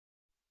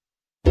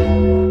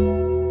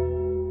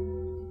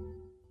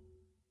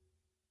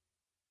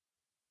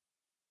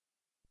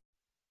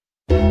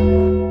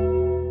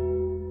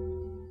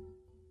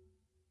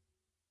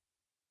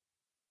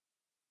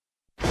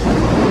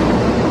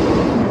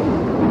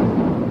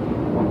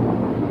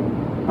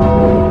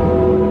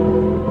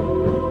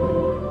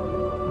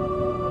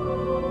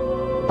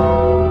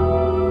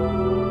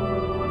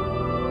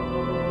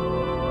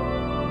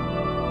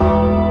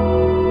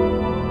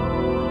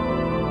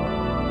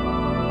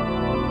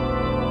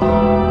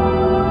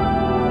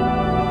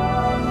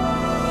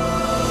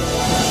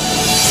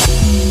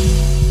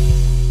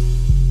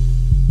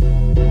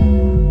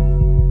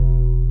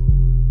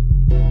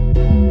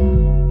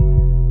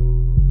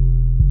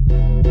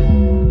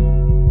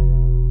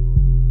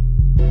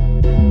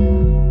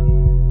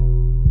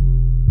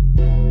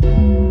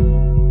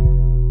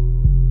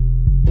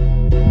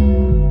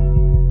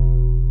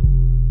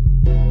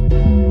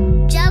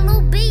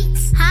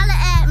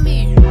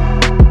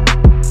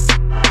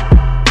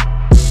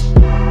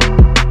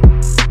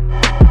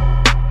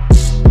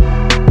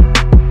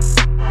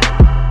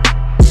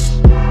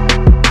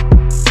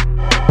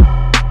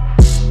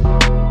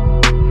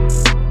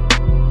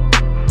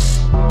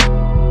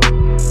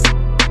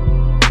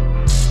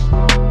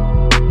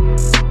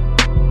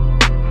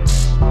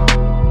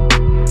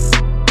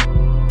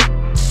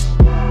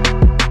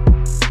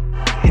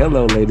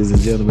Hello, ladies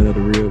and gentlemen of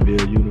the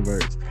Realville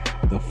universe.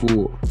 The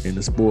Full and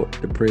the Sport,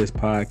 the Press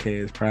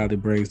podcast proudly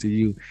brings to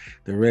you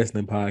the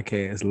Wrestling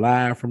Podcast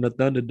live from the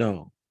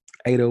Thunderdome,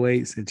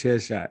 808s and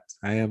chest shots.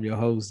 I am your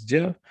host,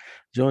 Jeff,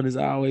 joined as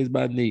always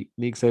by Nick.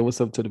 Nick, say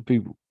what's up to the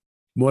people.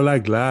 More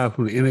like live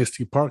from the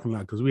NXT parking lot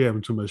because we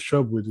having too much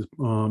trouble with this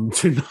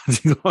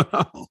technology going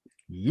on.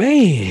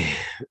 Man,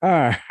 all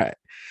right.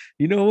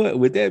 You know what?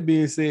 With that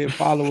being said,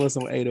 follow us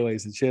on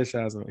 808s and chest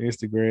shots on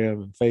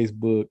Instagram and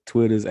Facebook,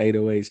 Twitter's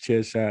 808s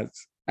chest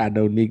shots. I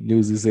know Nick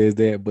Newsy says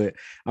that, but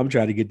I'm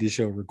trying to get this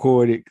show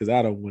recorded because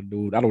I don't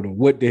know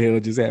what the hell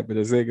just happened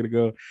a second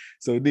ago.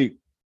 So Nick,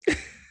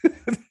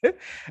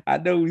 I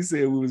know we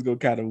said we was gonna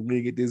kind of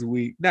wing it this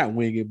week. Not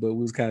wing it, but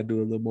we was kind of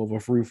doing a little more of a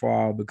free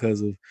fall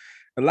because of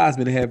a lot's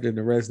been happening in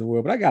the rest of the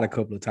world. But I got a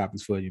couple of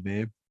topics for you,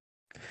 man.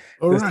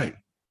 All right.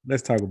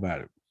 Let's talk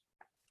about it.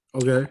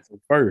 Okay. So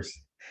first,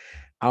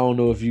 I don't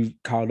know if you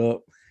caught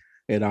up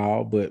at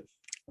all, but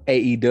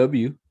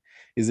AEW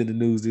is in the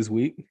news this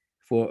week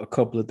for a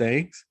couple of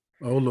things.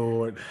 Oh,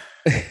 Lord.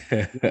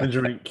 A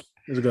drink.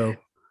 Let's go.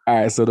 All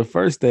right. So the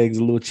first thing is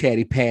a little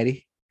chatty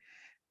patty.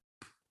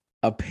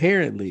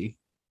 Apparently,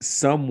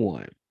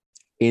 someone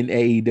in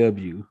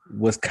AEW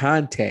was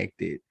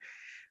contacted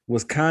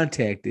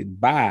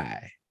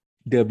by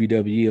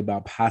WWE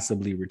about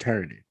possibly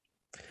returning.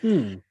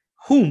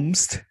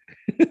 Whomst?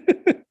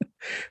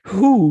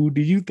 Who do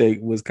you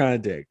think was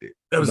contacted?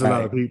 That was a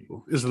lot of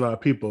people. There's a lot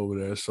of people over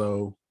there.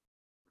 So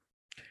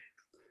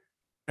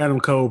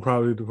Adam Cole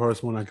probably the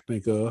first one I could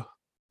think of.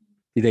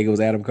 You think it was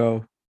Adam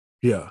Cole?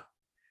 Yeah.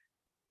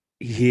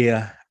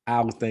 Yeah,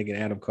 I was thinking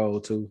Adam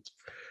Cole too.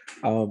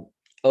 Of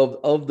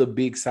the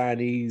big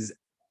signees,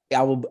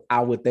 I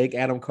would think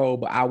Adam Cole,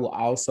 but I will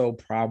also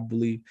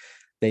probably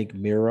think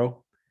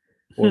Miro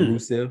or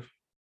Rusev.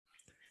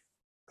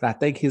 I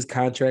think his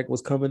contract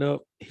was coming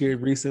up here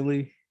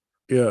recently.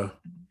 Yeah.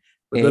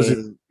 But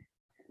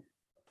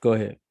go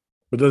ahead.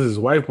 But does his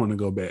wife want to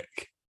go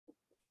back?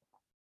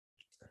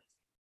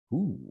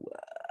 Ooh,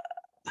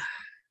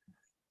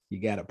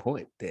 you got a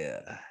point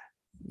there.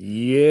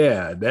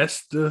 Yeah,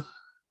 that's the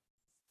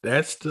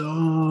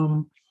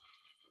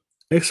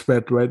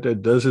expect right there.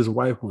 Does his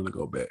wife want to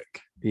go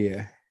back?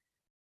 Yeah.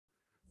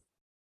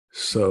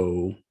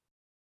 So,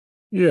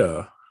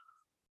 yeah.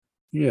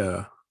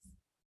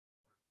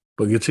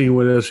 But continue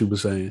what else you were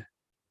saying.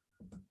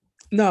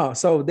 No,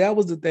 so that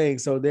was the thing.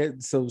 So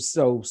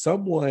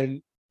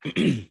someone,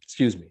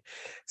 excuse me,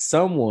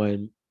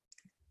 someone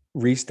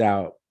reached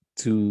out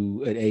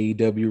to an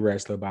AEW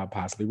wrestler about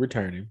possibly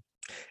returning.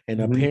 And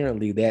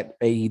apparently that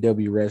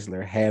AEW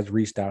wrestler has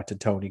reached out to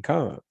Tony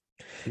Khan.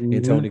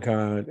 And Tony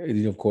Khan,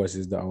 of course,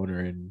 is the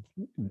owner and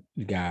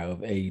guy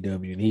of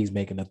AEW, and he's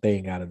making a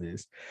thing out of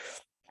this.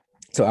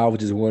 So I was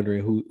just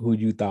wondering who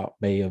you thought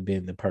may have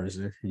been the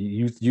person.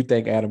 You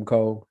think Adam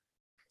Cole?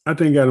 I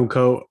think Adam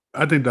Cole.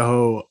 I think the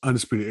whole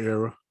Undisputed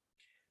Era.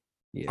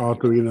 Yeah, all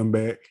three of them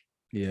back.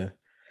 Yeah,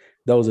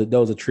 those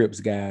are Trips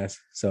guys.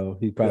 So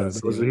he probably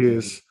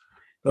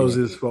those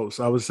are his folks.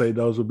 I would say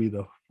those would be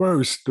the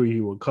first three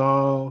he would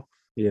call.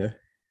 Yeah.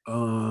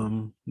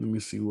 Let me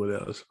see what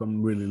else. If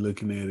I'm really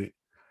looking at it.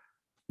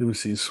 Let me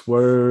see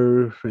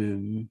Swerve's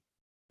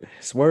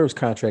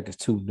contract is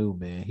too new,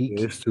 man.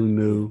 It's too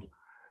new.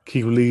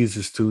 Keith Lee's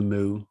is too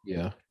new.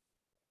 Yeah.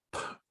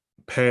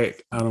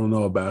 Pac, I don't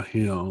know about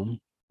him.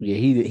 Yeah,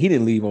 he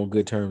didn't leave on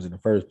good terms in the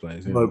first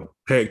place. But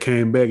Pac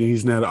came back and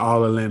he's now the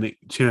All-Atlantic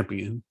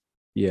champion.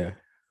 Yeah.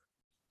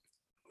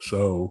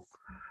 So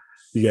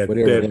you got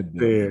whatever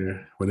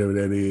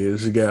that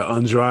is. You got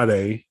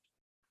Andrade.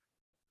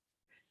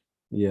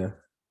 Yeah.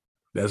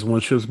 That's one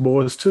of Trips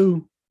boys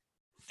too.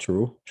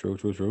 True.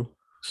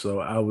 So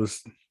I'll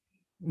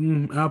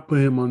put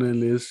him on that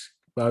list.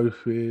 Bobby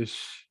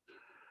Fish.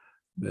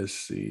 Let's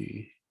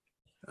see.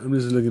 I'm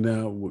just looking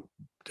now. Would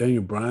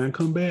Daniel Bryan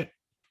come back?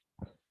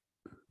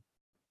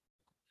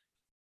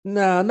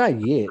 Nah, not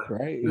yet,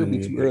 right? It'll be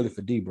too early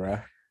for D, bro.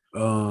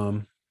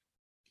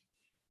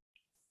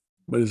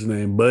 What is his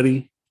name?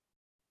 Buddy?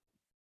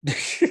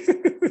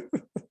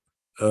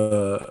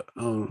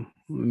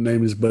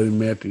 Name is Buddy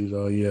Matthews.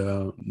 Oh, yeah. I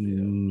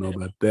don't know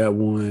about that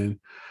one.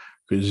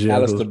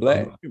 Aleister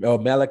Black? Oh,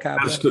 Malachi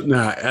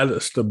Black?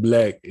 Aleister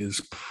Black is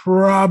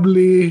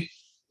probably...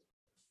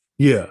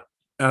 Yeah.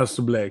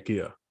 Aleister Black,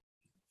 yeah.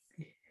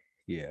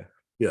 Yeah.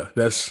 Yeah,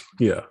 that's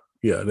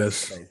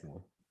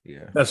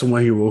the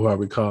one who I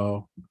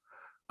recall.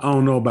 I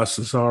don't know about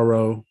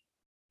Cesaro.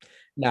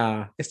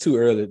 Nah, it's too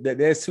early.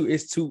 It's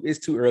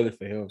too early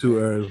for him. Too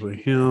early for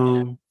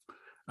him.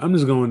 I'm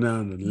just going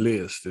down the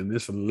list, and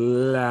there's a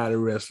lot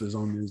of wrestlers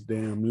on this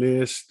damn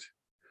list.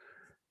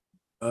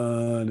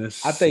 I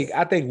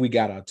think we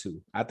got our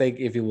two. I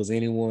think if it was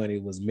anyone,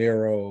 it was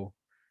Miro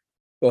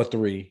or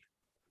three.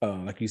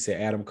 Like you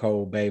said, Adam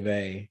Cole,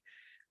 Bebe,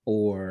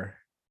 or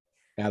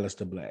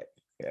Aleister Black,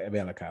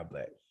 Malachi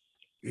Black.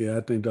 Yeah,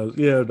 I think those.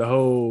 Yeah, the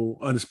whole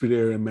Undisputed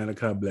Era and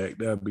Malachi Black.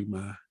 That would be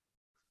my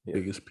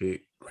biggest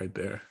pick right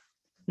there.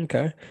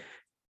 Okay.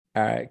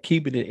 All right.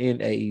 Keeping it in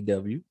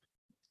AEW.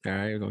 All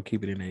right. We're going to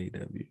keep it in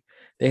AEW.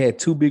 They had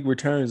two big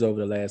returns over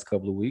the last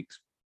couple of weeks.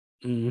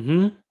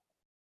 Mm-hmm.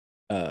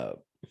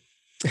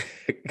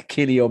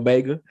 Kenny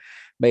Omega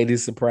made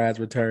his surprise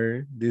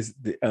return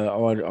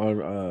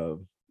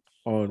on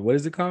what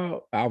is it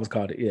called? I was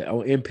called it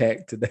on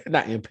Impact today.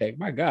 Not Impact.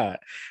 My God,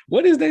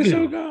 what is that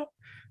show called?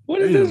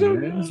 What is that show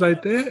man, called? it's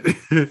like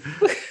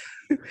that.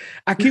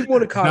 I keep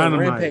wanting to call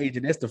Dynamite. it Rampage,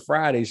 and that's the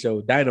Friday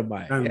show.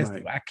 Dynamite.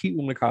 I keep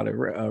wanting to call it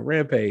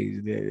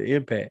Rampage, the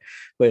Impact,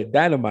 but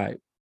Dynamite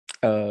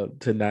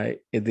tonight.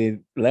 And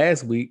then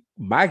last week,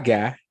 my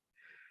guy,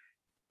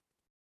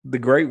 the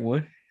great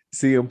one,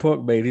 CM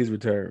Punk made his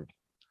return.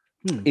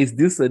 Is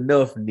this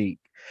enough, Nick,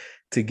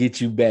 to get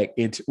you back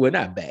into, well,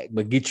 not back,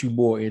 but get you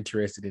more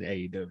interested in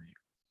AEW?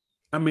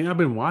 I mean, I've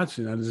been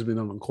watching. I just been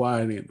on the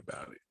quiet end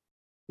about it.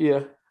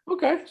 Yeah.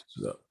 Okay.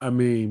 So, I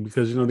mean,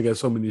 because they got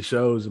so many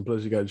shows, and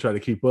plus you got to try to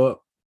keep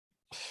up.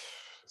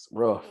 It's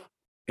rough.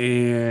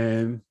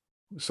 And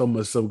so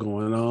much stuff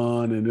going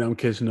on, and then I'm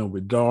catching up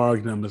with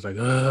Dark, and I'm just like,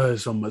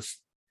 there's so much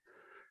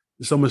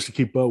to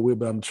keep up with,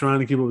 but I'm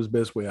trying to keep up as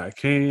best way I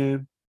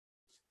can.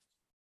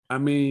 I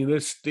mean, they're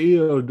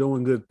still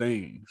doing good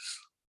things.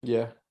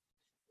 Yeah.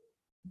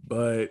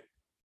 But,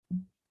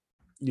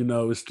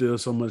 it's still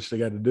so much they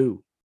got to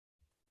do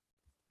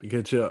to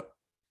catch up.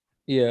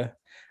 Yeah.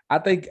 I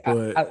think,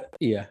 I'm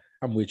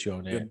with you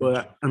on that.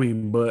 But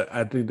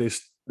I think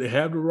they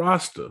have the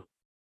roster.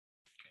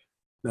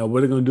 Now,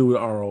 what they're going to do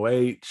with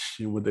ROH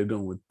and what they're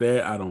doing with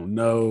that, I don't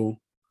know.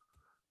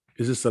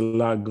 It's just a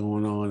lot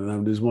going on, and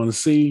I just want to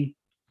see.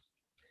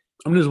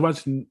 I'm just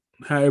watching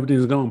how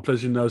everything's going.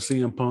 Plus,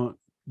 CM Punk,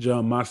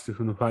 John Moxley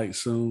from the fight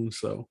soon.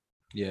 So,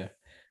 yeah,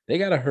 they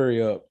got to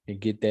hurry up and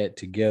get that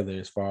together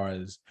as far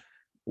as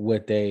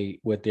what they're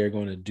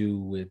going to do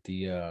with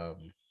the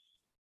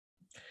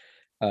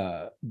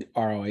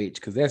ROH,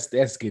 because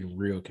that's getting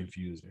real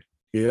confusing.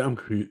 Yeah, I'm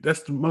confused.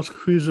 That's the most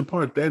confusing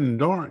part. That and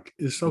Dark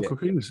is so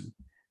confusing.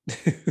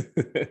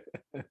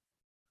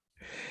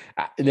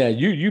 Now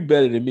you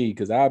better than me,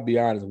 because I'll be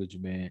honest with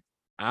you, man.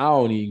 I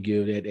don't even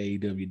give that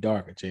AEW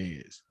Dark a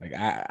chance. Like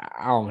I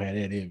don't have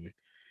that in me.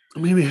 I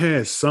mean, it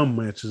has some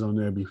matches on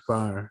there be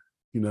fire.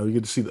 You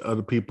get to see the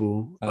other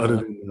people other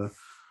than the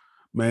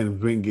main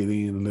event get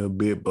in a little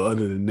bit, but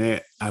other than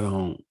that, I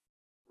don't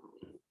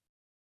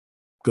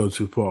go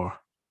too far.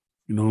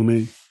 You know what I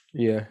mean?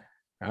 Yeah,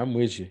 I'm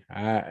with you.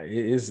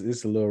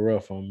 It's a little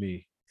rough on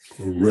me.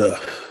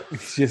 Rough.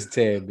 It's just a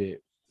tad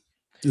bit.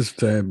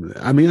 Just a tad bit.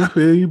 I mean, I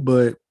feel you,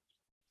 but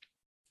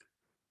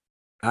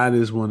I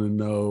just want to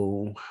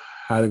know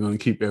how they're going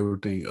to keep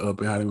everything up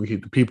and how they're going to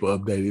keep the people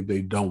updated if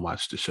they don't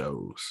watch the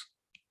shows.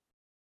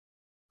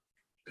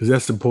 Because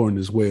that's important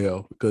as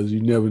well, because you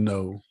never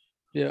know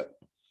who's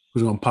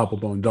going to pop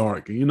up on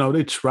Dark. And,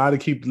 they try to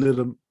keep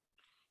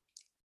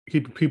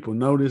people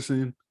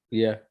noticing.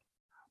 Yeah.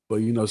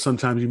 But,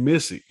 sometimes you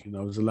miss it.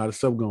 There's a lot of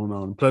stuff going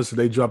on. Plus, if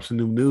they drop some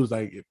new news,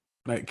 like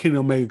Kenny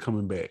Omega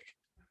coming back,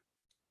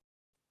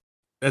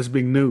 that's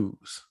big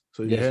news.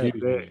 So you have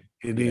that.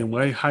 And then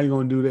how you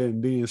going to do that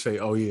and then say,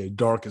 oh, yeah,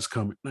 Dark is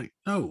coming? Like,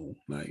 no.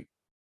 Like,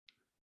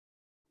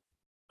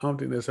 I don't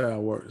think that's how it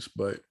works,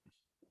 but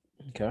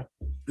okay,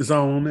 it's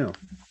all on them.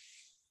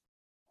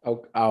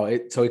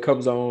 So it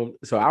comes on.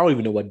 So I don't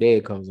even know what day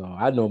it comes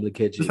on. I normally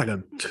catch it. It's like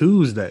a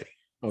Tuesday.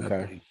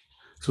 Okay.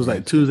 So it's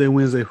like Tuesday,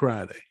 Wednesday,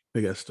 Friday.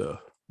 They got stuff.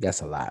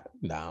 That's a lot.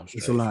 Nah, I'm straight.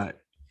 It's a lot.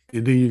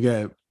 And then you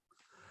got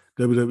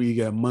WWE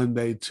got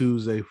Monday,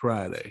 Tuesday,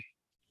 Friday.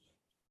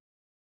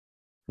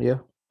 Yeah.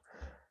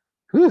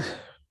 The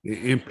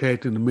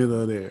Impact in the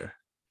middle of there.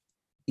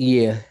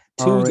 Yeah.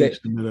 Tuesday in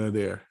the middle of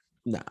there.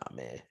 Nah,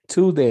 man.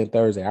 Tuesday and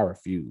Thursday, I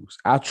refuse.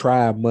 I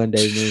try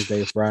Monday,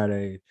 Wednesday,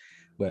 Friday,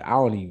 but I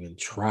don't even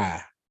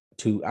try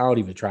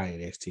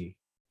NXT.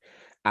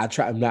 I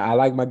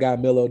like my guy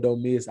Melo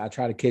Don't Miss. I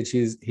try to catch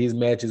his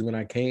matches when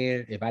I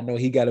can, if I know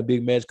he got a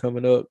big match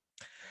coming up.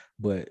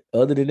 But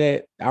other than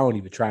that, I don't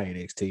even try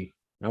NXT.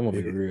 I'm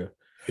gonna be real.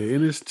 Yeah,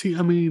 NXT,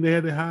 I mean, they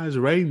had the highest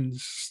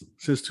ratings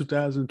since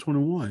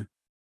 2021.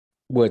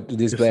 What,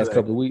 this last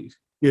couple of weeks?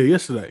 Yeah,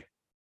 yesterday.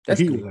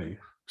 That's good.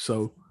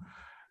 So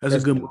that's a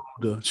good move.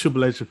 The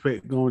Triple H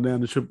effect going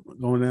down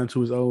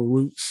to his old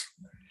roots.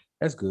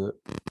 That's good.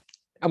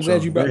 I'm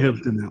glad you brought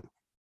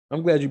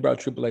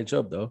Triple H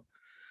up though.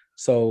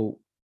 So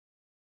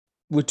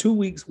we're 2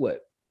 weeks,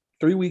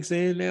 3 weeks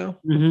in now?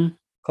 Mm-hmm.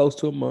 Close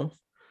to a month.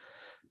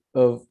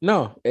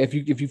 If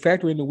you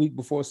factor in the week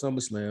before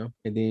SummerSlam,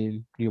 and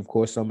then of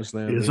course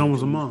SummerSlam. It's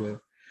almost a month.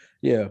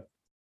 Yeah.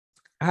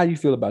 How you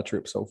feel about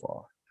Tripp so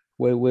far?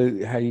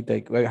 How you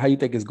think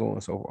it's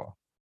going so far?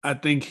 I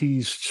think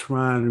he's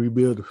trying to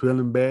rebuild the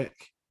feeling back.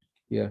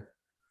 Yeah.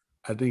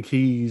 I think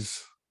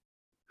he's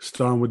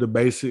starting with the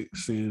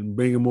basics and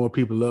bringing more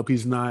people up.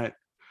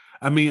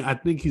 I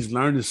think he's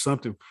learning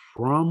something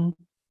from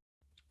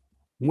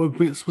what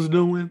Vince was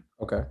doing.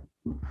 Okay.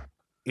 And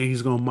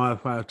he's going to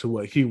modify it to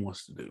what he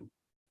wants to do.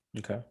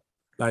 Okay.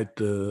 Like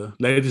the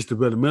latest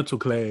developmental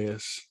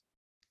class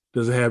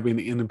doesn't have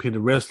any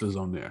independent wrestlers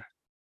on there.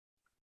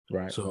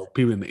 Right. So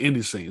people in the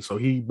indie scene. So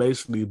he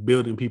basically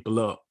building people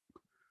up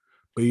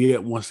but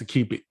yet wants to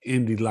keep it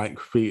indie-like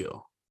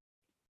feel.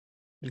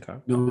 Okay.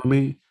 You know what I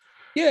mean?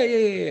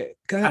 Yeah.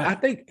 'Cause I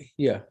think,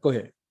 yeah, go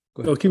ahead.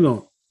 Go No, ahead. keep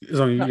going. It's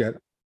on you. No, You got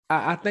it.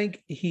 I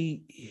think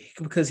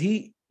because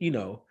he,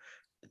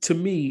 to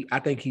me, I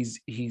think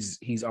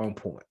he's on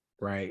point,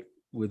 right,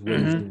 with what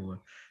he's Mm-hmm. doing.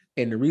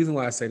 And the reason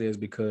why I say that is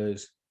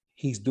because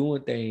he's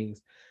doing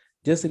things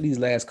just in these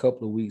last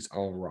couple of weeks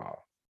on Raw.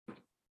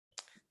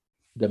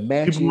 The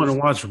People want to matches,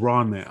 watch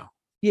Raw now.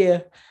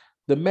 yeah,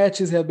 the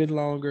matches have been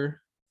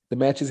longer. The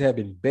matches have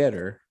been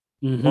better,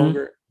 Mm-hmm.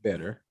 longer,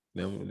 better.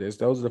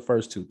 Those are the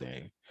first two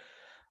things.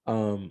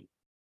 Um,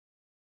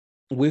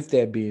 with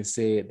that being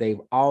said,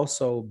 they've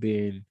also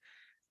been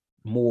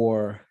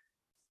more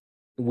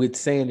with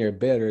saying they're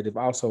better, they've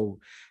also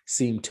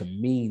seemed to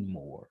mean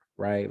more,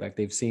 right? Like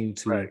they've seemed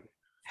to Right.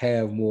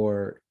 have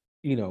more,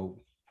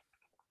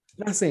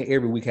 not saying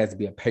every week has to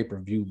be a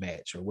pay-per-view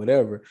match or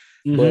whatever,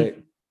 but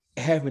Mm-hmm.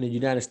 having the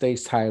United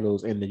States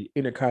titles and the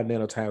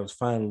Intercontinental titles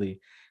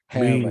finally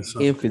have an Means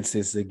something.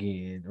 emphasis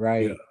again, Yeah.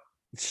 right?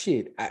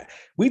 Shit,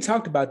 we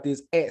talked about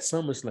this at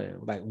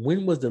SummerSlam. Like,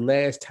 when was the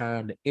last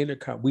time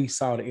we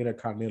saw the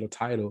Intercontinental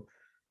title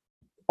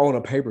on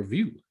a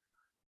pay-per-view?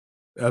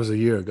 That was a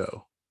year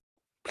ago.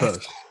 That's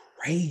Plus.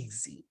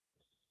 crazy.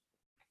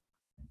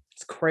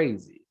 It's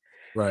crazy.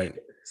 Right.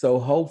 So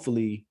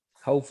hopefully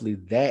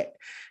that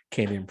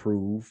can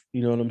improve.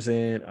 You know what I'm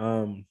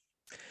saying?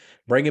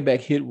 Bringing back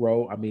Hit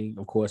Row. I mean,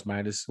 of course,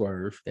 minus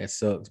Swerve. That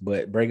sucks.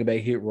 But bringing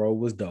back Hit Row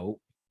was dope.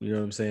 You know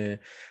what I'm saying?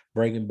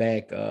 Bringing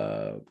back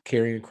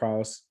Karrion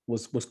Kross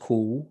was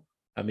cool.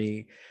 I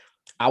mean,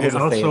 I And was a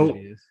fan of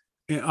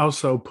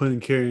also, his. putting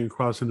Karrion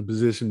Kross in the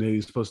position that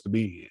he's supposed to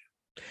be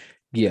in.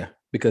 Yeah,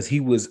 because he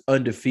was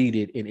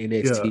undefeated in Yeah.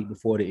 NXT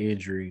before the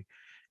injury,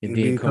 and And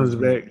then then comes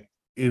comes back. back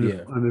in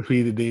Yeah,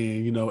 undefeated.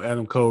 Then,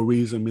 Adam Cole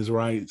reads him his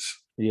rights.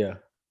 yeah,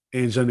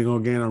 And Johnny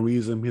Gargano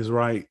reads him his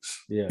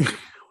rights. yeah,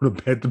 On a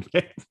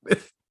back-to-back.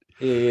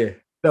 yeah.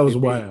 That was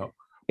And then wild.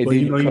 and But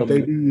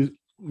then you come.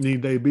 he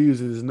debuts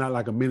and it's not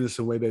like a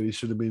menacing way that he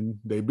should have been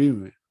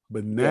debuting.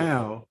 But Yeah,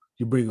 now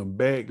you bring him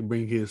back and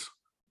bring his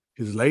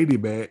lady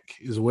back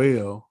as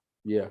well.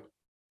 yeah.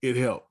 It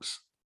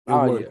helps. It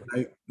Oh works.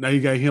 yeah, Now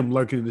you got him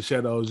lurking in the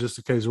shadows just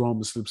in case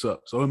Roman slips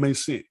up. So it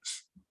makes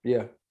sense.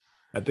 yeah.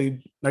 I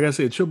think, like I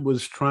said, Triple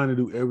was trying to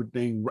do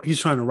everything. He's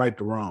trying to right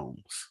the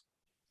wrongs.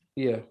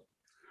 Yeah.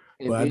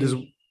 But And I just,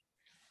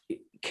 then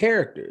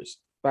characters,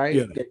 yeah,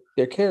 right?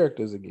 They're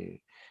characters again.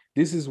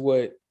 This is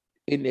what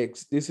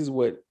this is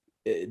what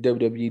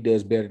WWE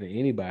does better than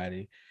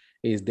anybody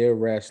is their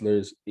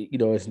wrestlers,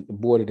 it's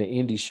more than an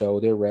indie show,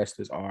 their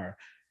wrestlers are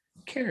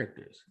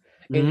characters.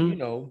 And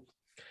mm-hmm.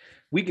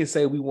 we can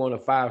say we want a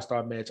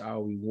 5-star match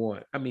all we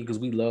want. I mean, because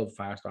we love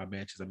 5-star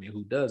matches. I mean,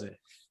 who doesn't?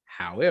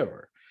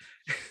 However,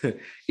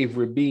 if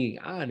we're being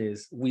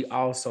honest, we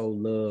also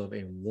love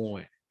and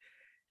want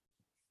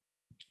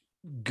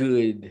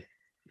good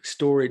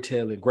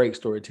storytelling, great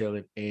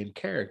storytelling, and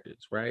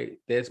characters, right?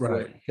 That's what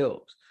Right.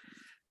 helps.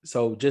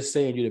 So just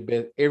saying you're the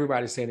best,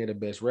 everybody saying they're the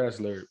best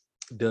wrestler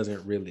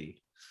doesn't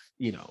really,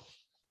 you know.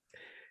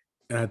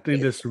 And I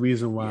think that's the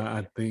reason why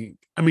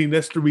Yeah.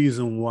 that's the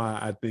reason why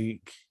I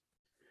think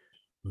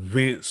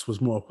Vince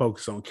was more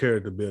focused on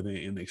character building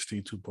in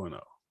NXT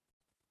 2.0.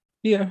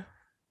 Yeah.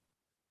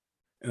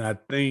 And I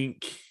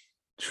think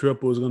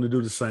Triple is going to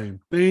do the same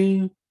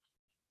thing,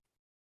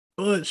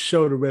 but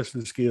show the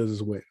wrestling skills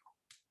as well.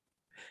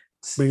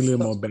 Bring a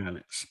little more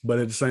balance. But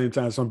at the same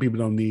time, some people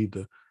don't need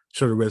to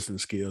show the wrestling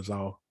skills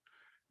off.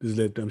 Just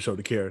let them show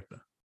the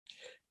character.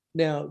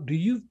 Now, do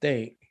you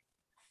think,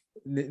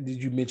 did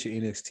you mention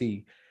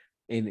NXT?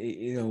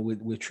 And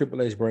with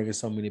Triple H bringing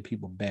so many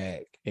people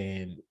back,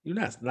 and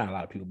not a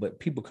lot of people, but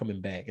people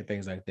coming back and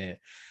things like that.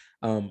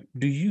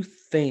 Do you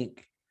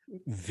think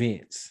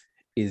Vince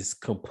is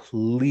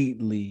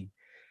completely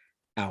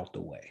out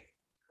the way?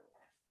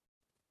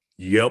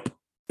 Yep.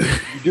 You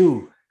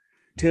do.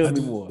 Tell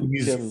me more.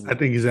 I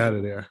think he's out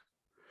of there.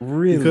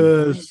 Really?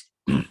 Because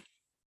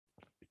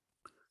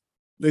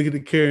look at the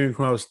Karrion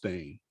Kross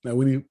thing. Now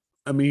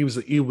he was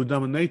an evil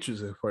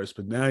dominatrix at first,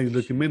 but now he's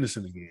looking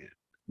menacing again.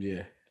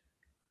 Yeah.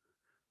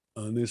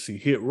 Let's see,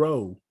 Hit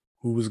Row,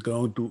 who was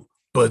going through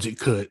budget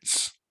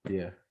cuts.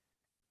 Yeah.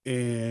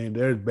 And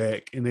they're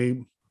back and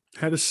they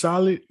had a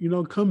solid,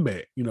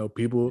 comeback.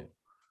 People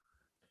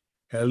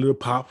had a little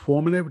pop for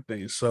him and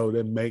everything. So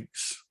it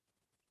makes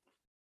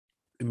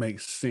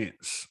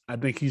sense. I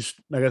think he's,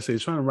 like I said,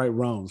 he's trying to right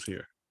wrongs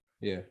here.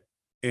 Yeah.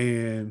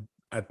 And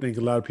I think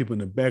a lot of people in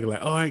the back are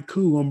like, all right,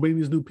 cool, I'm bringing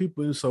these new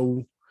people in.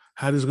 So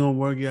how this gonna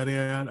work? Yada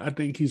yada. I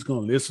think he's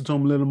gonna listen to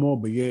him a little more,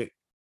 but yet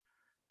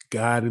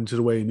guide him to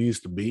the way it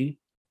needs to be.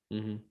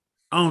 Mm-hmm.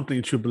 I don't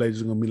think Triple H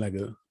is gonna be like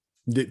a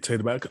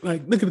dictator about it.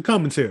 Like, look at the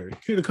commentary.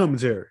 Hear the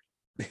commentary.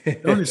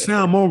 Don't it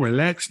sound more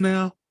relaxed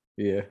now?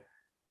 Yeah.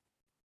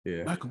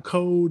 Yeah. Michael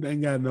Cole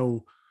ain't got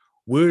no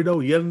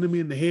weirdo yelling at me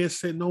in the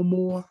headset no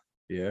more.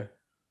 Yeah.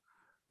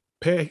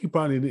 Pat, he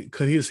probably didn't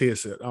cut his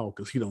headset off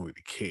because he don't really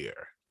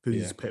care because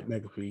Yeah. he's Pat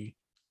McAfee.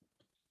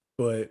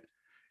 But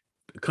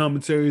the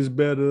commentary is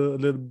better a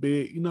little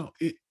bit.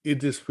 It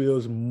just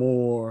feels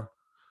more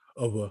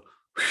of a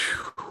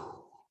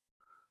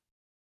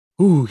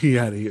ooh, he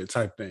out of here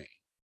type thing.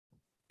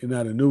 And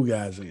now the new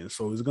guys in.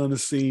 So it's gonna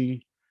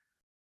see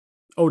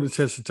the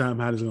test of time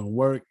how this gonna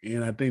work.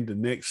 And I think the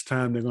next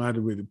time they're gonna have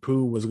to really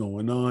prove what's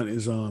going on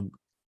is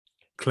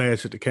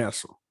Clash at the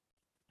Castle.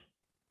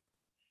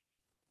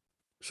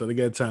 So they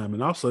got time.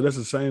 And also that's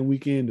the same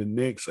weekend the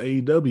next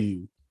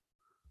AEW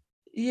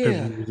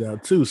Yeah, was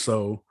out too.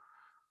 So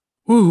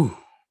whoo.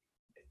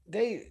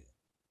 I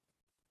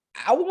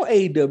want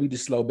AEW to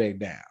slow back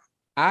down.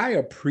 I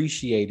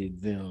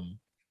appreciated them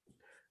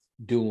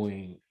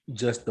doing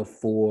just the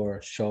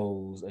 4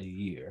 shows a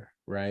year,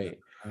 right?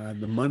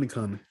 The money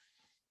coming.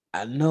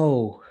 I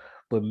know,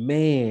 but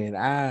man,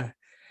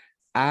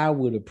 I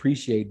would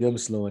appreciate them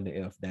slowing the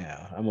F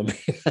down. I'm gonna be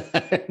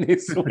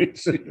honest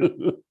with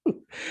you.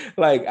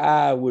 Like,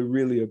 I would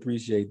really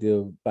appreciate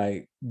them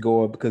like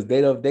going, because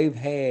they've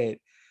had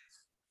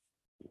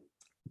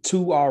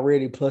 2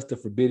 already plus the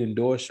Forbidden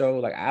Door show.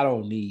 Like, I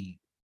don't need,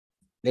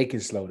 they can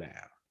slow down.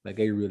 Like,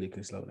 they really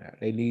can slow down.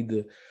 They need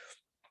to,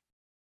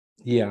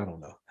 I don't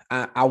know.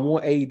 I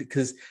want AEW,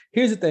 because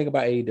here's the thing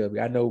about AEW.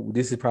 I know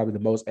this is probably the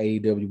most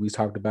AEW we've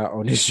talked about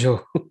on this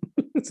show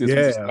since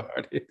we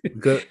started.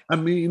 Because I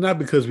mean, not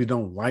because we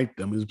don't like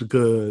them, it's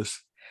because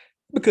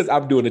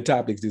I'm doing the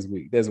topics this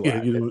week. That's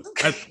why. Yeah,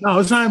 no,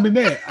 it's not even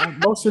that.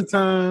 Most of the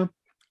time,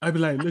 I'd be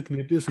like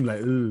looking at this and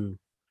like, ooh.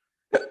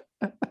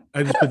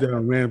 I just put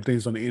down random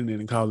things on the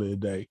internet and call it a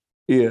day.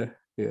 Yeah.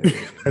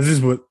 That's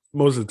just what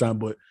most of the time.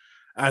 But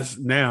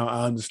now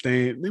I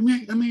understand. I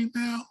mean,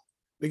 now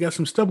they got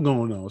some stuff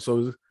going on,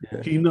 so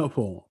it's heating up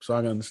for them. So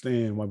I can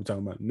understand why we're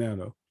talking about it now,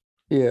 though.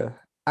 Yeah,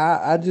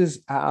 I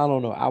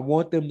don't know. I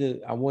want them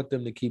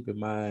to keep in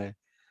mind,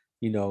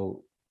 you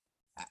know,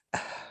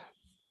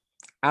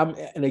 I'm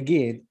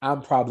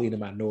probably in the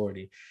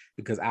minority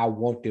because I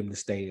want them to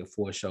stay at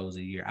 4 shows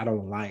a year. I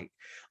don't like,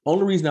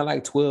 only reason I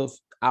like 12.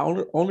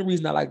 Only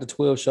reason I like the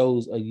 12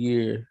 shows a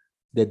year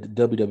that the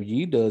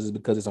WWE does is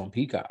because it's on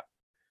Peacock.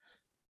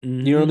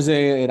 Mm-hmm. You know what I'm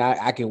saying? And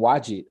I can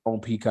watch it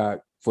on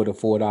Peacock for the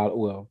 $4,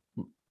 well,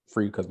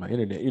 free because my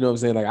internet. You know what I'm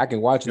saying? Like, I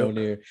can watch it on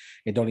there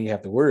and don't even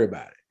have to worry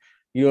about it.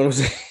 You know what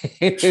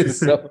I'm saying?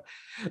 So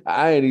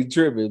I ain't even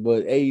tripping,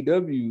 but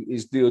AEW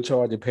is still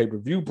charging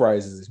pay-per-view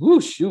prices.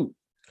 Woo, shoot.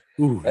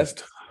 Ooh, that's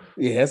tough.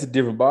 Yeah, that's a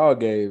different ball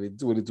game in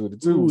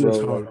 2022, bro. It's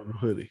hard on the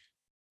hoodie.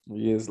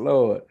 Yes,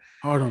 Lord.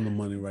 Hard on the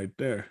money right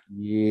there.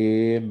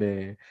 Yeah,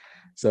 man.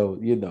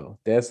 So,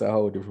 that's a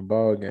whole different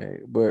ball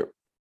game. But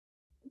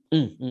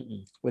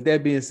with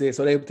that being said,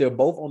 so they're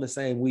both on the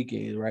same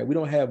weekend, right? We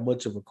don't have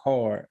much of a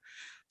card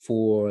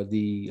for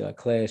the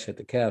Clash at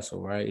the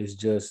Castle, right? It's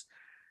just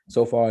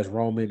so far as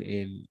Roman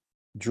and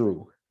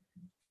Drew.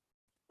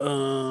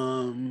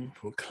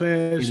 For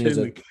Clash at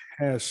the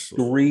Castle,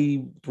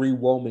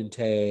 three-woman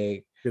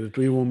tag. Get a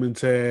 3-woman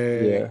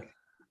tag. Yeah,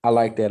 I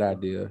like that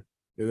idea.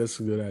 Yeah, that's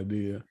a good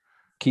idea.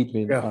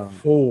 Keeping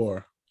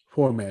four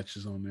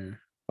matches on there.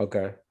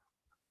 Okay.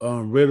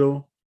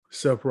 Riddle,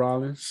 Seth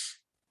Rollins,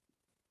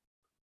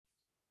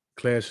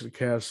 Clash at the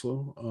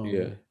Castle.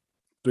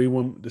 The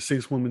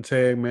 6-woman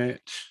tag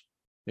match.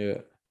 Yeah.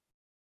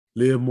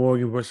 Liv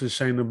Morgan versus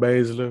Shayna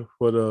Baszler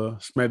for the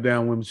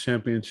SmackDown Women's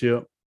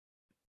Championship.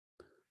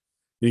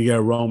 You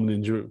got Roman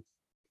and Drew.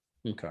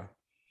 Okay.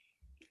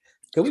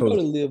 Can we go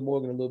to Liv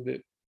Morgan a little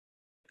bit?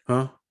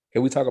 Huh?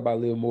 Can we talk about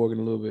Liv Morgan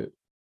a little bit?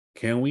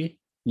 Can we?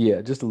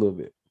 Yeah, just a little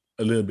bit.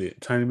 A little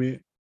bit. Tiny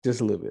bit?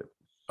 Just a little bit.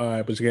 All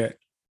right, but you got...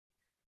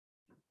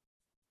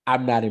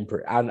 I'm not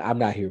impressed. I'm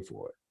not here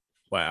for it.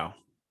 Wow.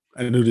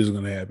 I knew this was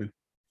going to happen.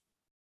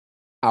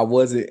 I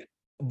wasn't,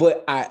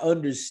 but I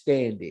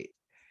understand it.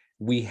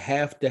 We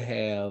have to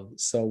have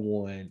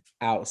someone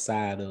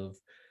outside of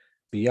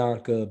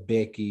Bianca,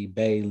 Becky,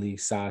 Bayley,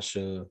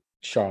 Sasha,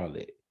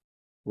 Charlotte,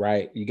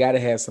 right? You got to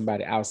have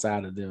somebody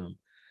outside of them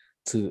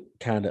to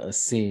kind of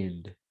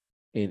ascend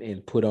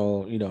and put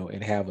on,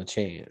 and have a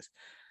chance.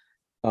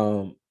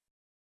 But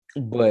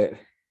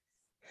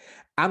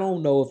I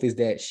don't know if it's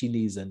that she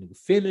needs a new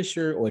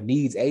finisher or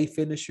needs a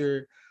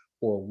finisher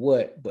or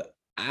what, but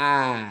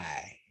I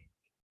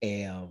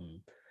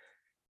am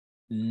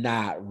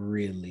not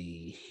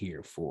really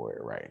here for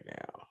it right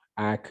now.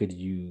 I could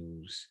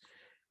use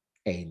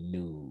a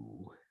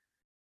new,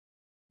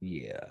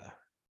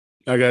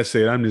 Like I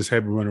said, I'm just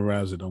happy running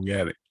around that don't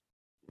get it.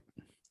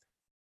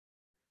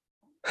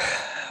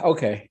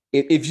 Okay.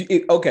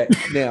 Okay.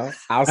 Now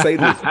I'll say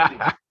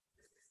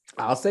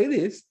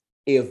this.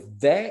 If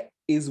that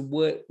is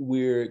what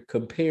we're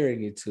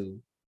comparing it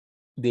to,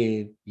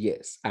 then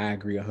yes, I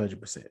agree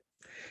 100%.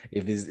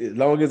 If it's, as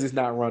long as it's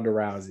not Ronda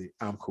Rousey,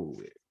 I'm cool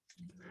with it.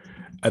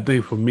 I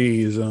think for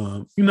me is,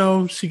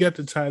 she got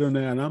the title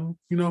now, and I'm,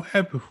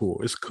 happy for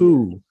her. It's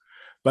cool.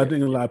 But I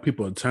think a lot of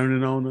people are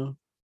turning on her.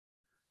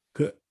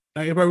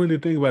 Like, if I really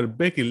think about it,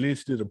 Becky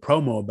Lynch did a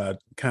promo about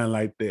kind of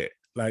like that.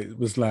 Like, it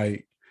was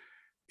like,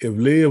 if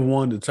Liv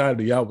won the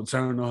title, y'all would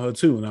turn on her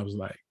too. And I was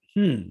like,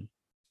 yeah,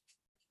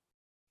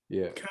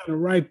 kind of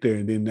right there.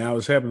 And then now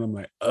it's happening. I'm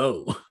like,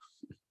 oh,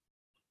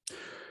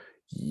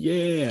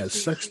 yeah, it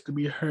sucks to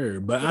be her.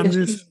 But I'm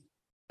just,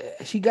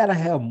 she gotta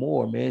have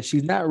more, man.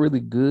 She's not really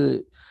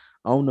good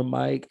on the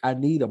mic. I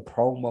need a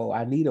promo.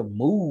 I need a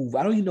move.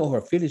 I don't even know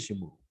her finishing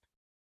move.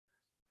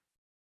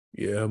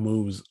 Yeah, her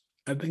moves.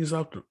 I think it's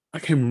off the. I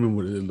can't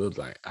remember what it looks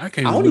like. I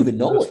can't I don't remember even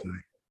what it know looks it.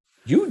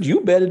 like.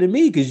 You better than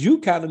me because you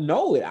kind of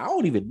know it. I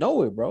don't even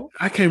know it, bro.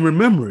 I can't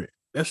remember it.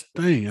 That's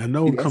the thing. I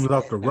know See, it comes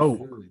off the that's not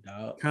rope, good,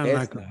 dog. kind of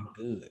That's like not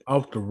good.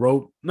 off the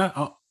rope,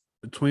 not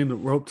between the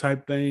rope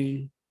type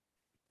thing,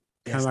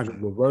 kind That's of like a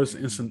not reverse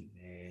good, instant.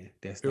 man.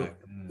 That's not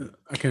good.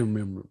 I can't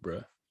remember,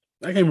 bro.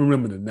 I can't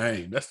remember the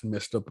name. That's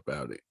messed up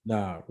about it.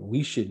 Nah,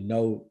 we should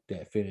know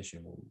that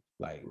finishing move.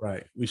 Like,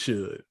 Right. We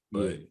should, yeah,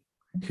 but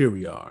here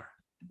we are.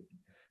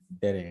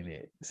 that ain't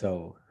it.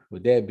 So,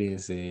 with that being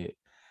said,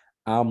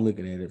 I'm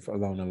looking at it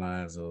along the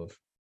lines of,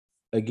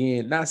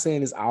 again, not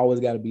saying it's always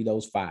got to be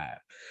those five,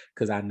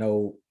 because I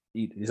know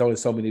there's only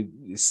so many.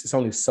 It's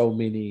only so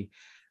many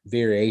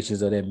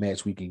variations of that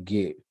match we can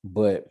get.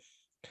 But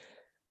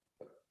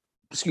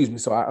excuse me,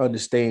 so I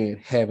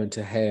understand having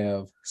to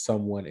have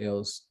someone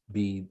else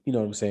be, you know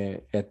what I'm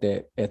saying, at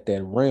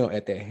that realm,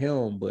 at that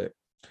helm. But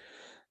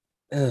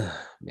man.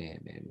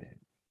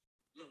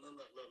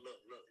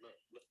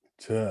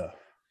 Tough.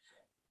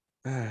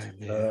 All right,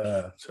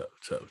 man.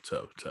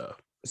 Tough.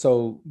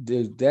 So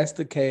that's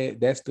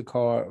the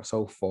card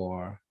so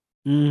far.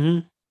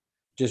 Mm-hmm.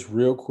 Just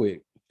real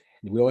quick,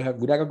 we're not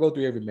gonna go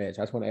through every match.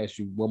 I just want to ask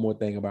you one more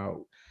thing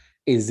about: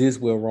 is this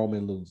where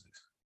Roman loses?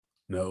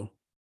 No.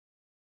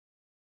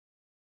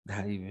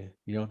 Not even.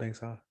 You don't think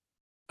so?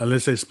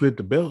 Unless they split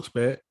the belts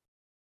back.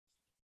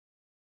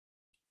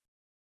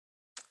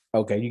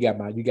 Okay, you got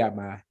my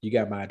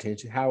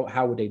attention.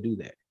 How would they do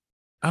that?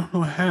 I don't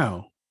know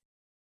how.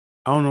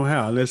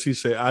 Unless he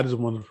say, I just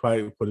want to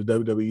fight for the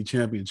WWE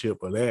championship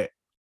or that.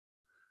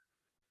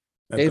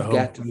 That's the They've whole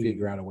got to thing.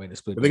 figure out a way to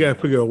split. But they got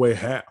to figure a way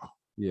how.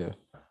 Yeah.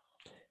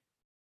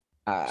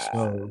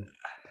 So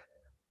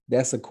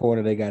That's a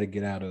corner they got to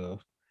get out of.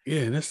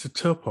 yeah, and that's the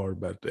tough part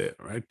about that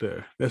right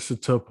there. That's the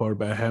tough part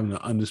about having an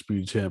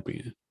undisputed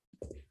champion.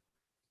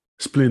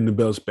 Splitting the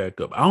belts back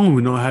up. I don't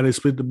even know how they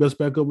split the belts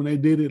back up when they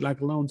did it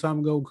like a long time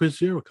ago with Chris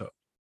Jericho.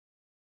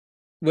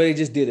 Well, they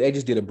just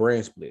did a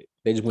brand split.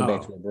 They just went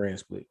back to a brand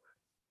split.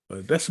 But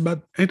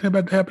ain't that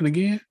about to happen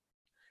again?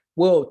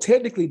 Well,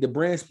 technically the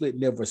brand split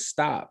never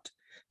stopped,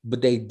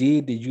 but they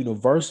did the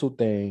universal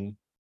thing.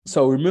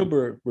 So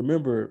remember,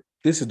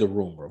 this is the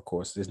rumor, of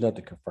course. There's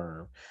nothing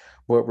confirmed.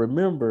 But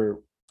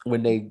remember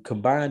when they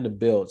combined the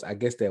belts, I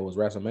guess that was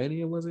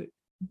WrestleMania, was it?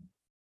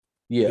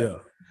 Yeah.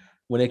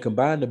 When they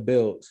combined the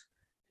belts,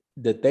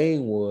 the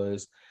thing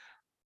was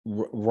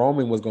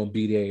Roman was going to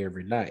be there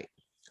every night.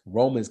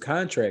 Roman's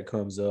contract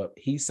comes up,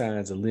 he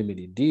signs a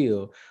limited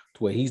deal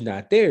to where he's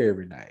not there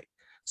every night.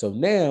 So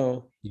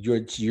now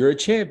you're a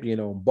champion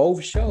on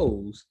both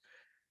shows,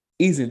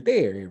 isn't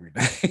there every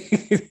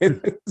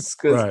night.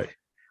 Right.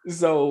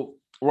 So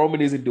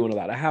Roman isn't doing a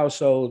lot of house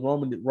shows.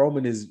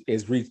 Roman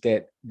has reached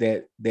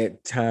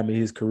that time in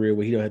his career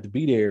where he don't have to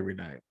be there every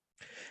night.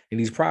 And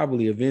he's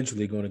probably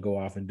eventually going to go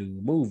off and do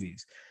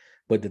movies.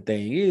 But the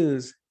thing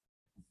is,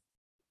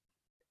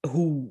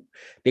 who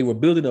they were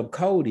building up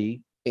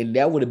Cody, and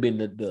that would have been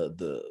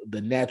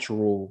the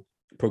natural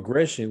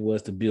progression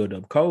was to build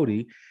up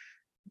Cody.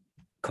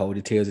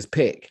 Cody tears his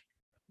pec.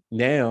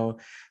 Now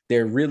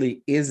there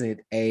really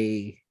isn't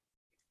a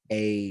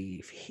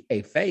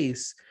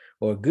face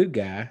or a good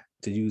guy,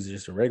 to use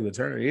just a regular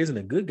term. There isn't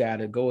a good guy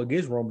to go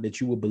against Roman that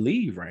you would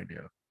believe right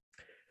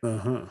now.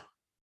 Uh-huh.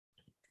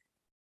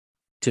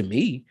 To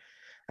me,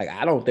 like,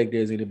 I don't think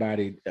there's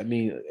anybody. I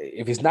mean,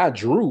 if it's not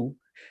Drew,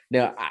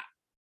 now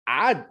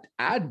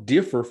I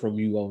differ from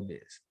you on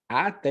this.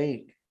 I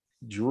think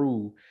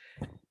Drew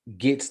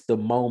gets the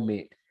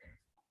moment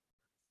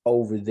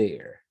over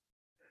there.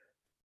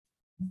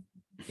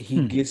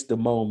 He gets the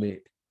moment,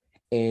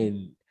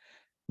 and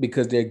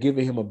because they're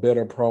giving him a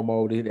better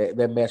promo.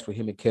 That match with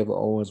him and Kevin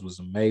Owens was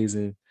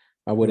amazing.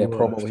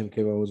 Promo with him and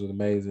Kevin Owens was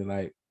amazing.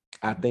 Like,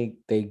 I think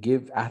they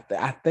give.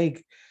 I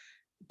think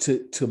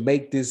to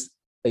make this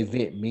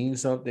event mean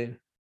something,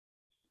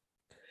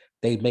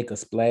 they make a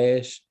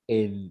splash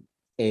and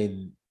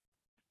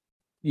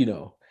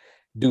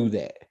do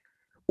that,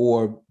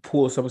 or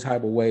pull some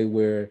type of way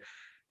where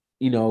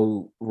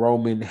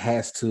Roman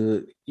has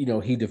to,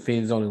 he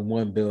defends only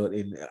one belt,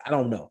 and I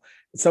don't know,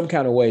 some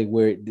kind of way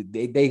where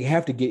they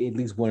have to get at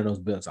least one of those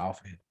belts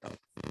off of him.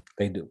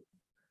 They do.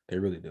 They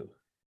really do.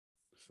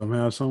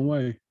 Somehow, some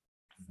way.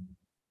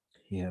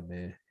 Yeah,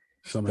 man.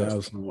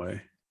 Somehow, some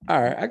way.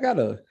 All right, I got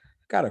a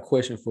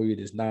question for you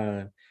that's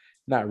not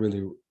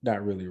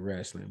really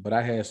wrestling, but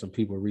I had some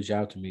people reach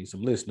out to me,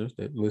 some listeners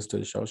that listen to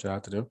the show. Shout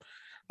out to them.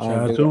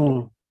 Shout out to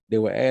them. They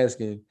were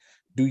asking,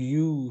 do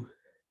you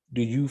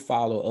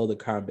follow other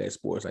combat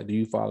sports? Like, do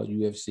you follow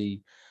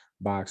UFC,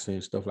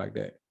 boxing, stuff like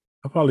that?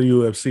 I follow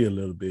UFC a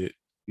little bit.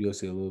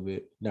 UFC a little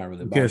bit, not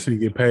really. Guess you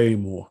get paid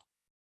more.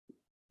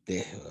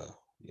 Yeah,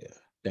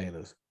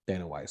 Dana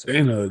White.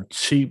 Dana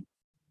cheap.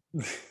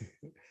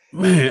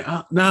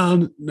 Man, now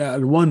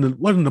one of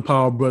the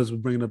Power Brothers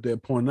was bringing up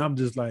that point, and I'm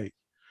just like,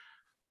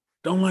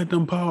 don't like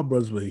them Paul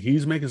brothers, but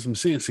he's making some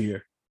sense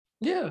here.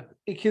 Yeah,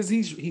 because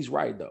he's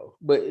right though.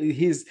 But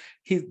his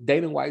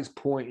Dana White's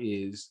point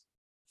is,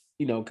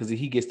 because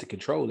he gets to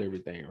control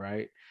everything,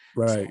 right?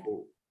 Right.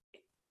 So,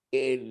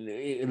 and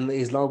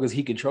as long as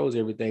he controls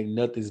everything,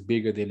 nothing's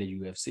bigger than the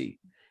UFC.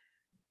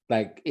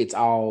 Like it's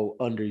all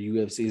under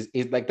UFC.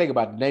 It's like, think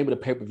about the name of the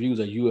pay-per-views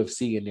are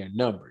UFC and they're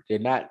numbered. They're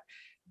not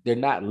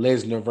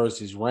Lesnar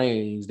versus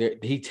Reigns.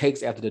 He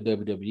takes after the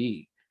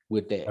WWE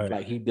with that. Right.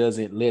 Like he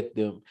doesn't let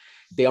them.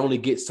 They only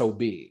get so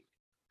big,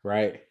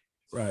 right?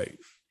 Right.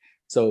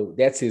 So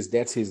that's his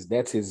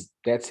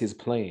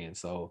plan.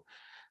 So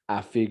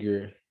I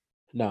figure,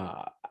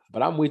 nah.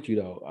 But I'm with you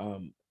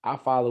though. I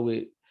follow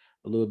it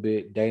a little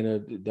bit.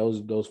 Dana,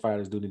 those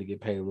fighters do need to get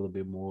paid a little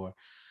bit more.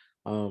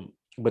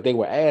 But they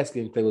were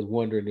asking if they was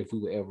wondering if we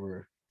would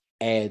ever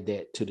add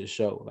that to the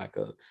show, like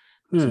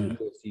some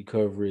UFC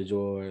coverage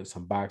or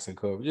some boxing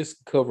coverage,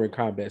 just covering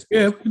combat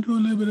Yeah, sports. we can do a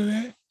little bit of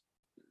that.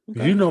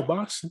 Okay.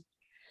 Boxing.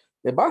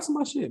 Yeah, boxing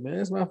my shit, man.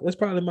 That's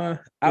probably my Yeah,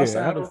 I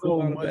outside of don't know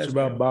football and much about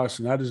basketball.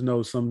 boxing. I just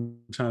know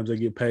sometimes they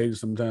get paid,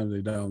 sometimes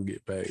they don't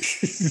get paid.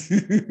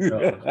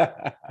 So,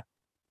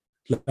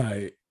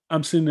 like,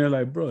 I'm sitting there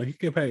like, bro, he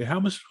get paid how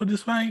much for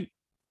this fight?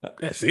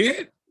 That's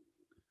it?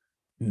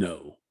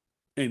 No,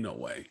 ain't no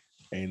way.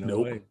 Ain't no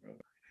Nope, way, bro.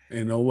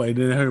 ain't no way.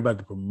 Then I heard about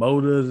the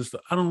promoters and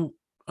stuff. I don't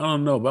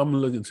know, but I'm gonna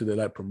look into the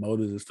like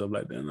promoters and stuff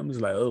like that. And I'm just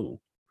like, oh,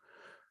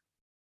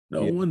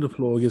 no Yeah, wonder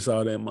Floyd gets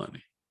all that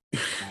money.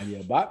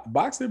 yeah.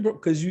 Boxing,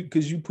 because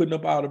you putting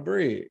up all the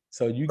bread,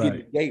 so you get the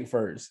Right. gate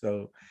first.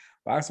 So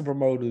boxing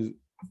promoters,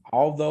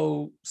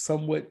 although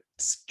somewhat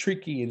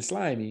tricky and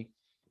slimy,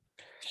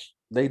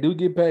 they do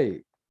get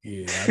paid.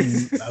 Yeah,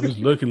 I was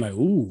looking like,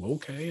 ooh,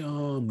 okay,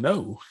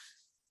 no.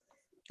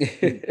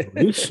 Throw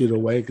this shit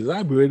away because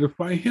I'd be ready to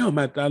fight him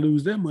after I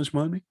lose that much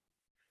money.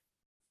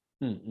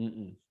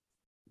 Mm-mm-mm.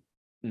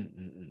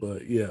 Mm-mm-mm.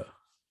 But yeah,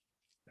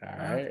 All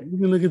right. we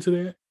can look into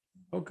that.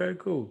 Okay,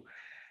 cool.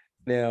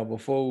 Now,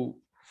 before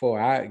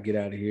I get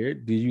out of here,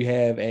 do you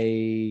have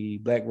a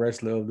black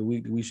wrestler of the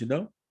week that we should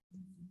know?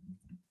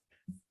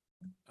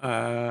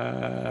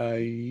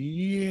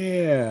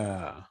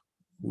 Yeah,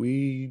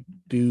 we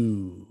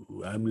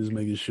do. I'm just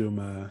making sure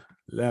my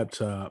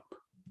laptop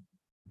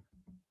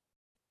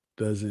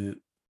doesn't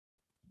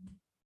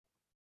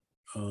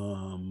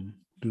do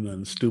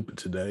nothing stupid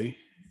today.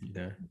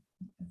 Yeah.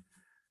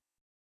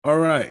 All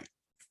right.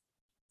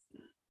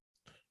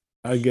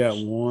 I got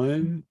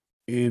one,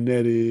 and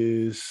that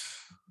is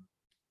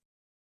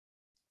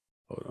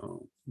hold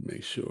on,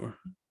 make sure.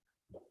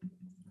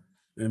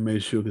 And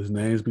make sure his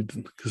names be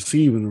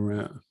deceiving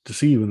around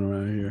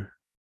here.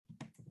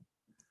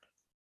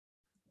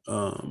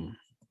 I'm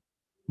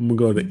gonna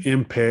go to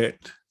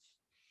Impact.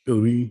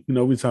 We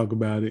talk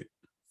about it.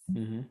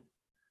 Mm-hmm.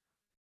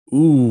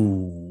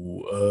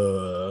 Ooh,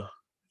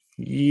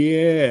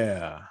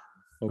 yeah.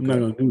 I'm not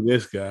Okay. gonna do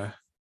this guy.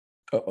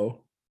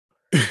 Uh-oh.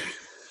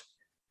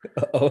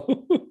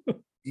 Uh-oh.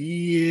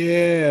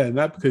 Yeah,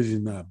 not because he's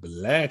not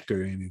black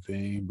or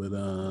anything, but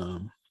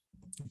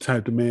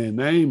type of man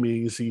name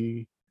means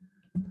he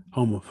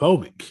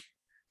homophobic.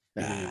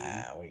 And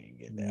Nah, we can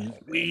get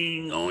that. we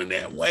ain't going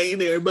that way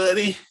there,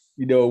 buddy.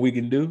 You know what we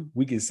can do?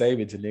 We can save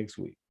it to next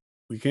week.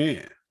 We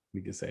can.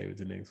 We can save it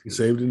to next We week.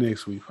 save it to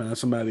next week. Find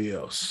somebody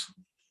else.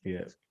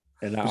 Yeah.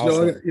 And I But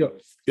also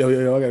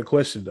I got a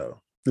question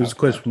though. There's a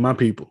question for my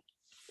people.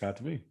 got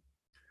to me.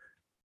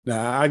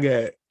 Now I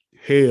got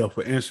hell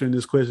for answering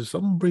this question, so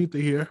I'm gonna bring it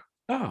to here.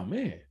 Oh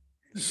man.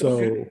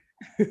 So,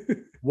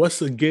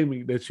 what's a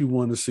gimmick that you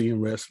want to see in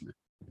wrestling?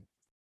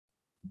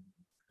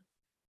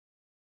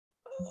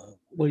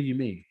 What do you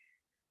mean?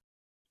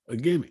 A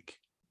gimmick,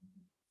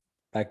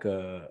 Like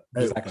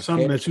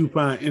something that you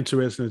find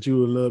interesting that you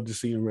would love to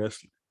see in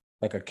wrestling.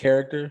 like a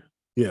character?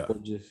 Yeah. Or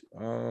just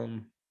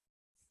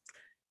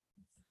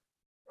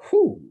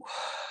whew.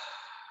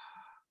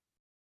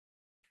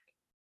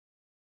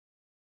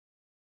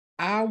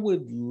 I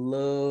would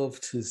love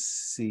to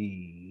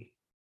see.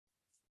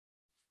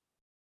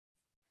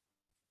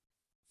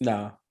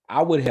 Nah,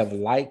 I would have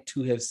liked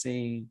to have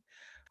seen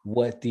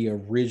what the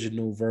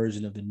original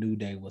version of the New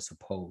Day was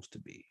supposed to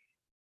be.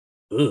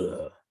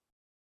 Ugh.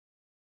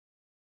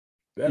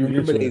 You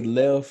remember they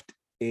left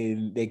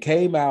and they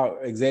came out,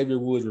 Xavier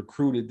Woods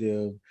recruited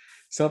them,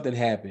 something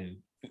happened.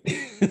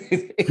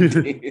 and,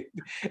 then,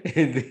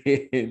 and,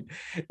 then,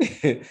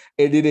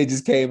 and then they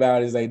just came out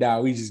and was like, nah,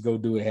 we just go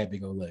do it happy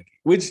go lucky,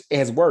 which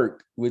has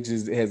worked,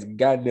 has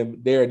gotten them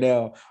there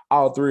now.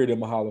 All three of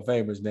them are Hall of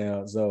Famers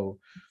now. So,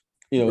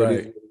 right. it is what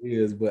it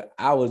is. But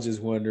I was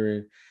just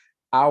wondering,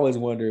 I always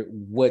wondered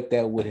what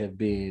that would have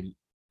been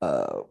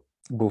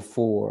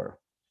before.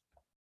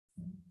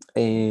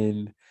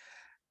 And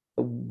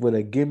with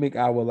a gimmick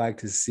I would like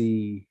to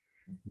see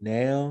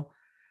now,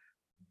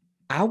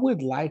 I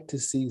would like to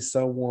see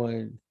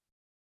someone.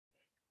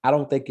 I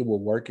don't think it will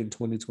work in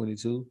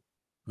 2022,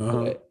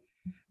 but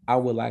I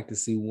would like to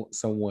see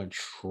someone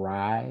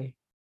try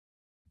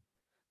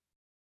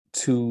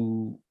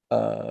to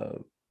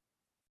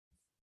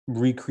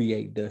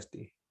recreate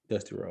Dusty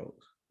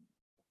Rhodes.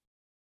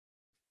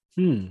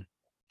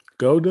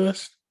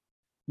 Goldust?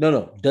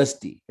 No,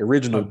 Dusty.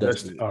 Original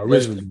Dusty.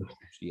 Original Dusty Dusty.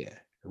 Rhodes. Yeah.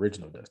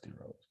 Original Dusty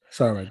Rhodes.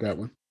 Sorry about that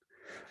one.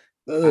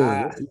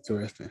 I That's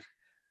interesting.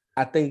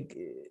 I think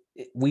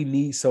we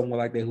need someone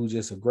like that who's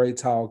just a great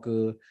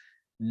talker,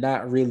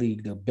 not really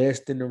the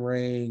best in the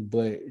ring,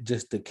 but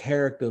just the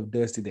character of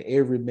Dusty, the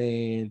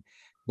everyman.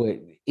 But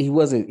he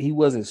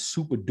wasn't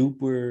super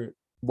duper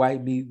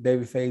white meat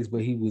baby face,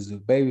 but he was a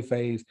baby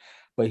face.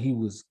 But he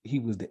was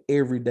the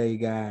everyday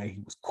guy.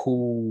 He was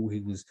cool. He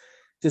was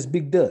just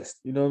big dust.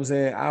 You know what I'm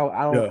saying?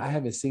 I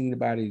haven't seen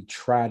anybody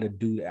try to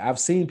do that. I've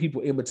seen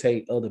people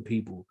imitate other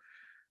people,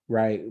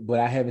 right? But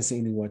I haven't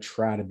seen anyone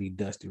try to be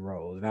Dusty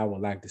Rhodes, and I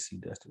would like to see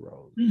Dusty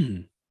Rhodes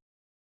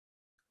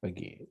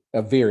again,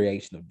 a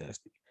variation of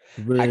Dusty.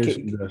 I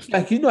can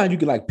like, you know how you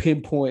can like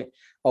pinpoint,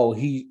 oh,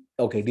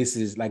 this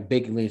is like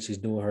Becky Lynch is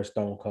doing her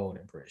Stone Cold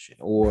impression,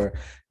 or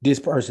this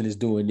person is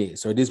doing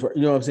this, or this,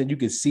 you know what I'm saying? You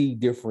can see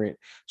different.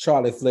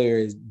 Charlotte Flair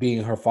is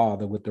being her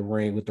father with the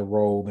ring, with the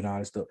robe, and all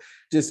this stuff.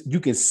 Just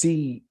you can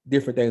see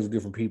different things with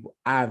different people.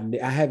 I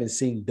haven't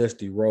seen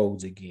Dusty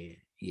Rhodes again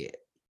yet.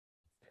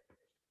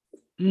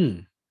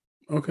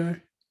 Okay.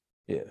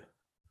 Yeah.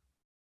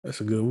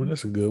 That's a good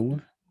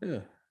one.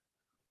 Yeah.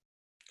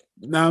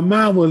 Now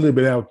mine was a little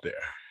bit out there.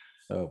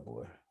 Oh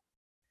boy.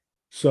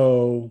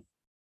 So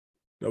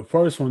the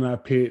first one I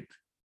picked,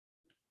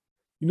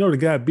 you know the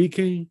guy B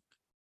King?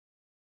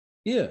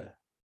 Yeah.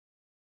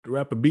 The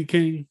rapper B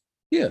King?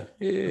 Yeah.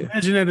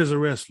 Imagine that as a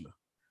wrestler.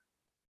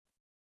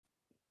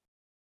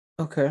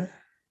 Okay.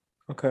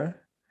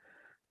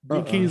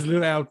 B King's a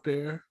little out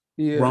there.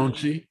 Yeah.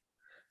 Raunchy.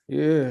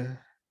 Yeah.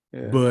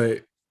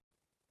 But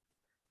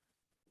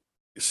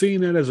seeing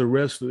that as a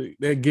wrestler,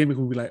 that gimmick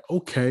would be like,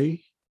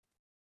 okay,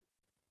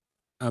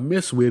 I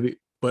mess with it,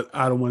 but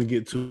I don't want to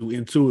get too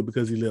into it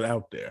because he's a little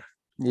out there.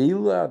 Yeah,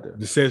 you out there.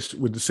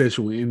 With the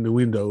sexual in the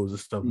windows and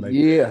stuff like that.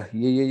 Yeah.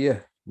 You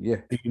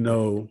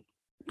know,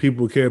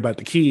 people care about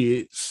the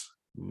kids.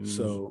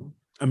 So,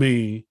 I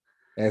mean,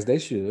 as they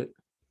should.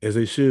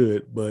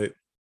 But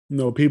you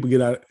know, people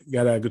got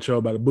out of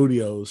control by the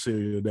Booty-O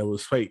cereal that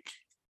was fake.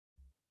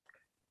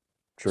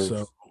 True.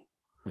 So,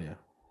 yeah,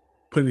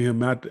 putting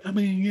him out there, I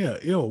mean, yeah,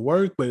 it'll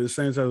work, but at the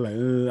same time, like,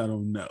 I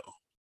don't know.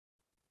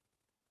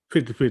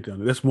 50-50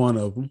 on it. That's one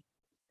of them.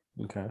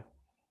 Okay.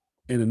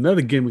 And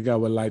another gimmick I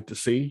would like to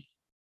see,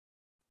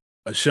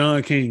 a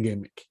Sean King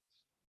gimmick.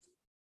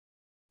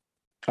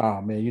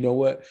 Oh man, you know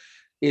what?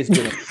 It's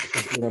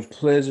been a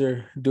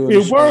pleasure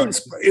doing it.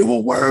 Works. It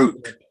will work.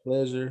 It's a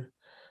pleasure.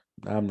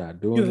 I'm not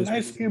doing this.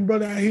 Light skinned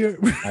brother out here.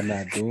 I'm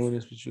not doing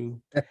this with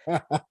you.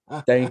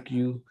 Thank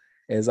you.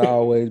 As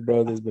always,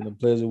 brother. It's been a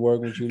pleasure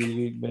working with you this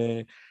week,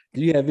 man.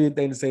 Do you have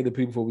anything to say to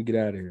people before we get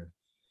out of here?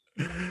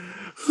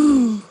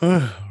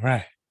 All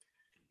right.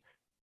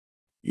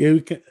 Yeah,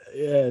 we can.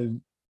 Yeah,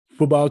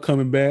 football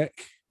coming back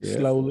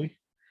slowly.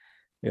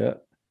 Yeah.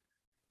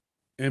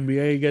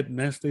 NBA got the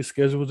next day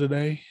scheduled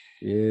today.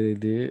 Yeah, they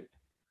did.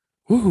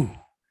 Woo.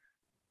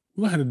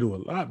 We had to do a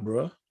lot,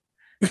 bro.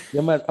 Yeah,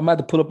 I'm about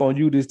to pull up on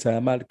you this time.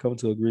 I'm about to come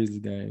to a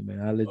Grizzlies game,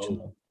 man. I'll let you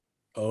know.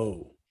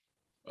 Oh.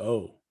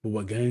 But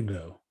what game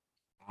though?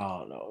 I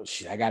don't know.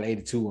 Shit, I got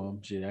 82 of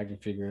them. Shit, I can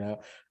figure it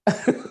out.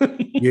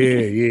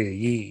 Yeah.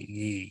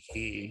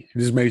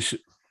 Just make sure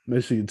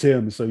you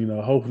tell me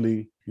so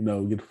hopefully get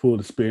the full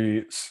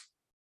experience.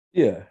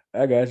 Yeah,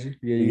 I got you.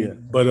 Yeah.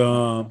 But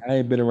I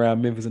ain't been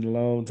around Memphis in a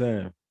long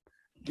time.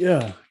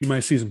 Yeah, you might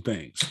see some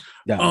things.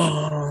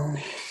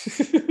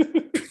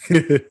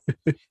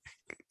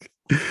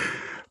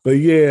 But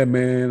yeah,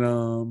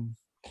 man.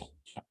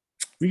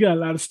 We got a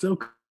lot of stuff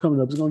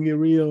coming up. It's gonna get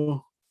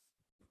real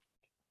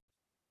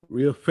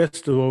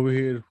festive over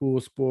here at Full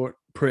Sport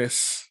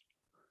Press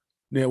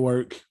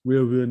Network,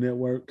 Real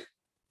Network.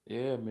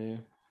 Yeah,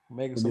 man.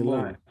 Making some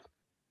money.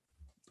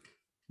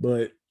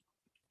 But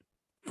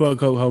fuck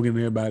Hulk Hogan and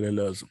everybody that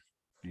loves him.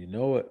 You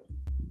know it.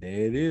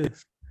 There it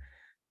is.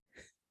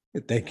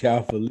 Thank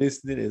y'all for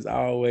listening. As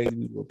always,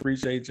 we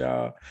appreciate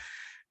y'all.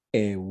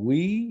 And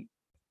we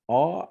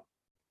are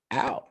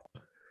out.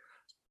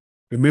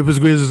 The Memphis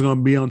Grizzlies is going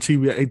to be on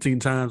TV 18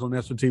 times on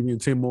National TV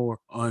and 10 more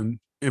on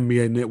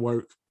NBA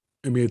Network,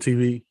 NBA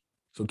TV.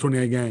 So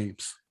 28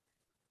 games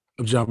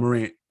of Ja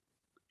Morant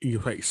in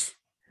your face.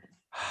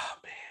 Oh,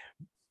 man.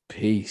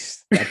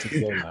 Peace. That's a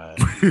good line.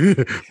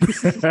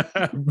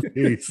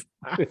 Peace.